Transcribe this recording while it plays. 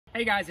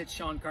Hey guys, it's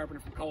Sean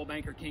Carpenter from Coldwell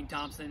Banker King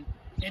Thompson.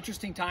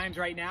 Interesting times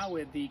right now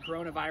with the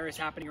coronavirus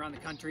happening around the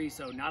country,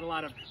 so not a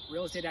lot of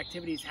real estate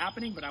activities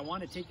happening, but I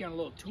want to take you on a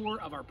little tour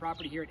of our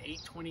property here at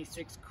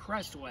 826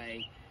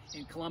 Crestway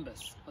in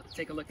Columbus. Let's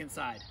take a look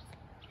inside.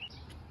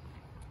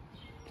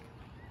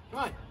 Come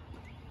on.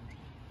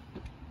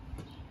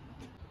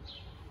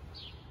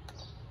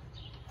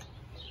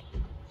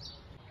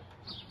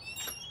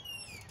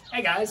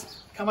 Hey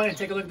guys, come on and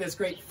take a look at this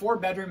great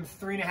 4-bedroom,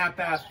 3.5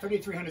 bath,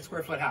 3,300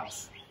 square foot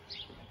house.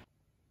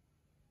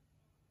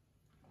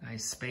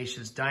 Nice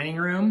spacious dining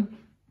room,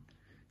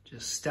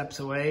 just steps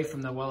away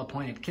from the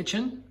well-appointed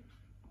kitchen.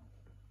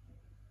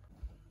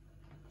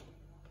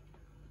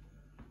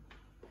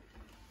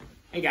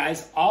 Hey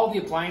guys, all the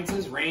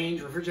appliances,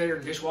 range, refrigerator,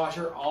 and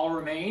dishwasher all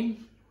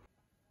remain.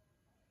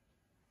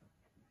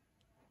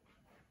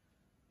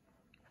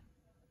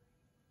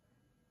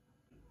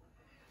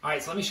 All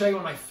right, so let me show you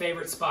one of my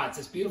favorite spots.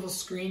 This beautiful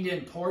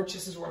screened-in porch.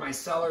 This is where my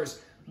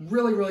sellers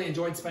really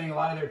enjoyed spending a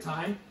lot of their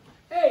time.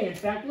 Hey, in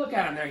fact, look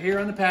at them. They're here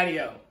on the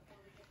patio.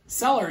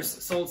 Sellers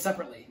sold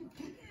separately.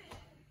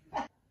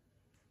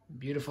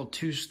 Beautiful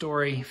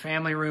 2-story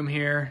family room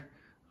here,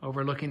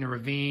 overlooking the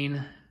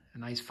ravine, a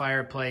nice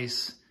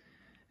fireplace,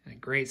 and a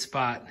great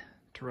spot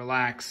to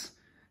relax,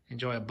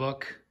 enjoy a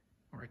book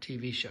or a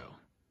TV show.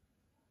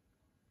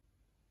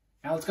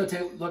 Now let's go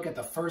take a look at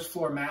the first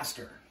floor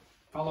master.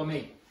 Follow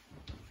me.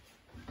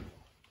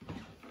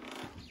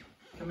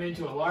 Come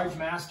into a large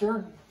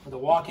master with a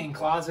walk-in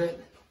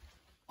closet,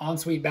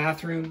 ensuite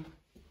bathroom,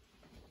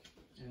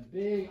 and a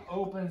big,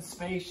 open,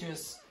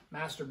 spacious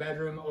master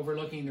bedroom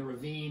overlooking the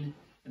ravine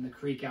and the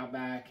creek out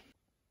back.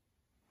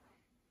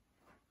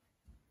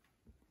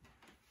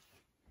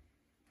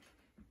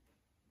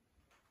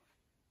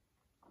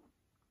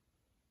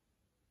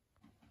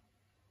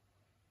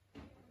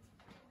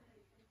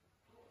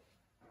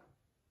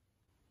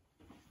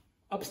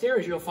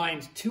 Upstairs, you'll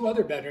find 2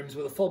 other bedrooms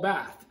with a full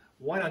bath.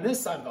 One on this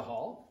side of the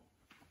hall,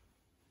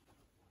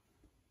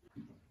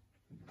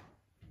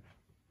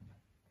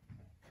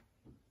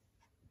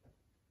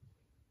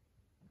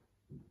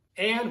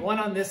 and one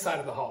on this side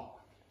of the hall.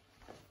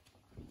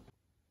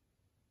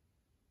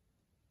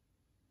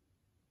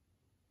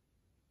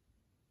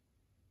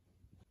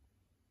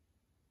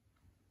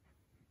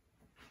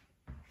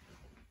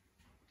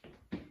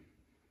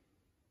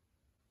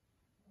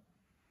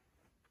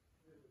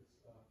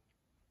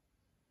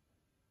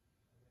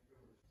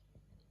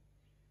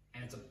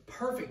 And it's a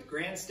perfect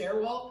grand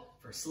stairwell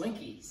for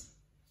slinkies.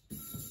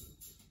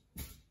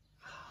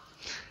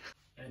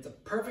 And it's a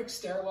perfect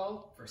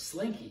stairwell for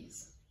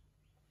slinkies.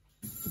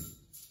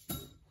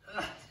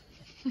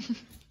 And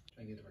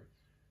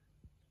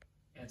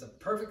it's a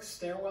perfect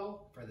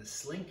stairwell for the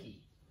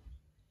slinky.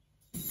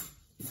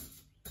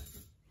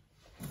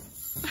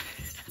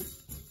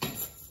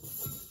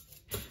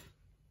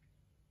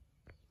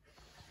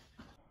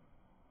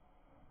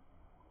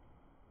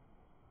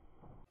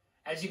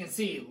 As you can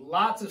see,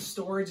 lots of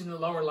storage in the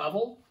lower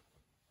level.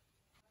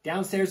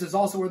 Downstairs is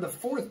also where the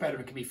 4th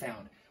bedroom can be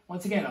found.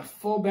 Once again, a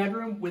full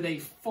bedroom with a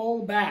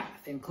full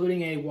bath,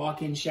 including a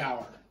walk-in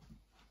shower.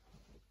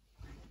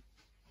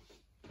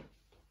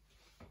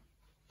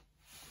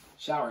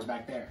 Shower's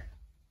back there.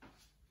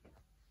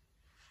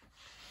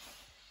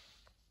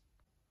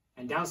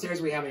 And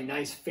downstairs we have a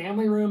nice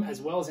family room as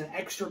well as an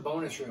extra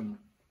bonus room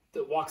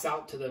that walks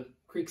out to the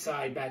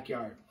creekside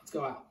backyard. Let's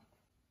go out.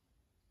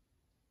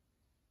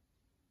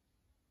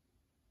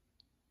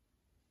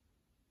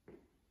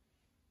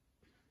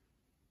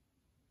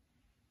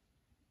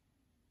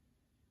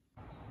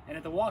 And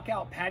at the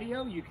walkout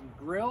patio, you can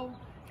grill,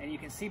 and you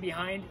can see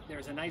behind,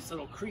 there's a nice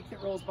little creek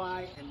that rolls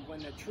by, and when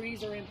the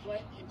trees are in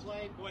play,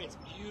 boy, it's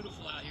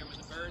beautiful out here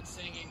with the birds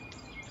singing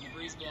and the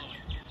breeze blowing.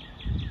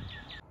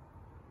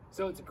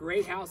 So it's a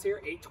great house here,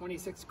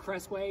 826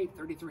 Crestway,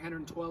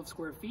 3,312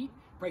 square feet,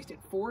 priced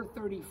at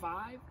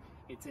 $435.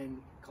 It's in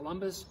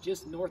Columbus,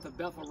 just north of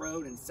Bethel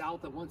Road and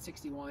south of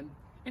 161.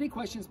 Any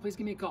questions, please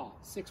give me a call,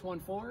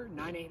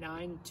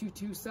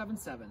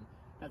 614-989-2277.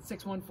 That's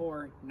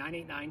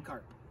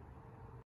 614-989-CARP.